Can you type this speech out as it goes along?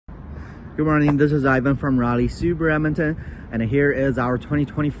Good morning, this is Ivan from Raleigh Subaru Edmonton, and here is our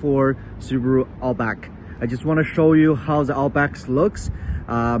 2024 Subaru Outback. I just want to show you how the Outback looks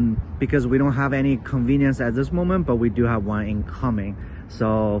because we don't have any convenience at this moment, but we do have one incoming.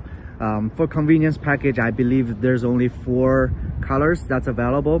 So for convenience package, I believe there's only 4 colors that's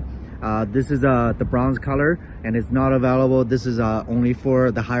available. This is the bronze color, and it's not available. This is only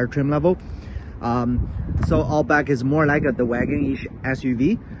for the higher trim level. So Outback is more like the wagon-ish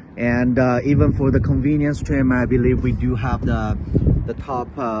SUV, and even for the convenience trim, I believe we do have the top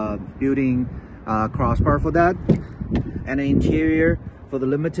built-in crossbar for that. And the interior, for the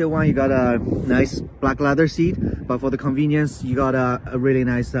limited one, you got a nice black leather seat, but for the convenience, you got a really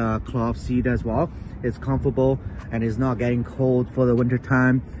nice cloth seat as well. It's comfortable and it's not getting cold for the winter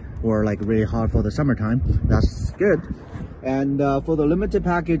time or like really hot for the summertime. That's good. And for the limited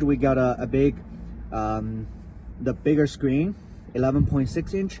package, we got a big the bigger screen,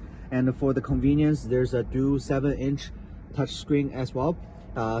 11.6 inch, and for the convenience, there's a dual 7-inch touch screen as well.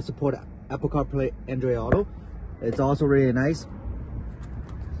 Support Apple CarPlay, Android Auto. It's also really nice.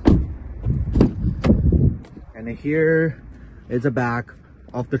 And here is the back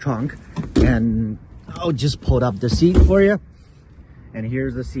of the trunk, and I'll just pull up the seat for you. And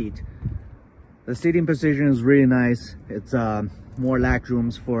here's the seat. The seating position is really nice. It's more leg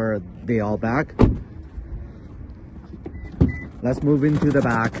rooms for the Outback. Let's move into the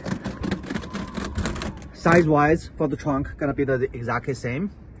back. Size wise for the trunk gonna be the exactly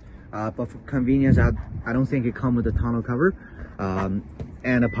same, but for convenience, I don't think it comes with a tonneau cover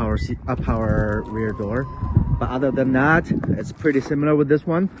and a power rear door. But other than that, it's pretty similar with this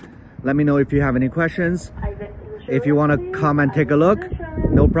one. Let me know if you have any questions. If you want to come and take a look,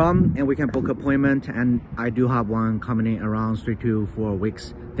 no problem, and we can book appointment. And I do have one coming in around 3 to 4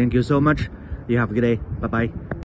 weeks. Thank you so much. You have a good day. Bye bye.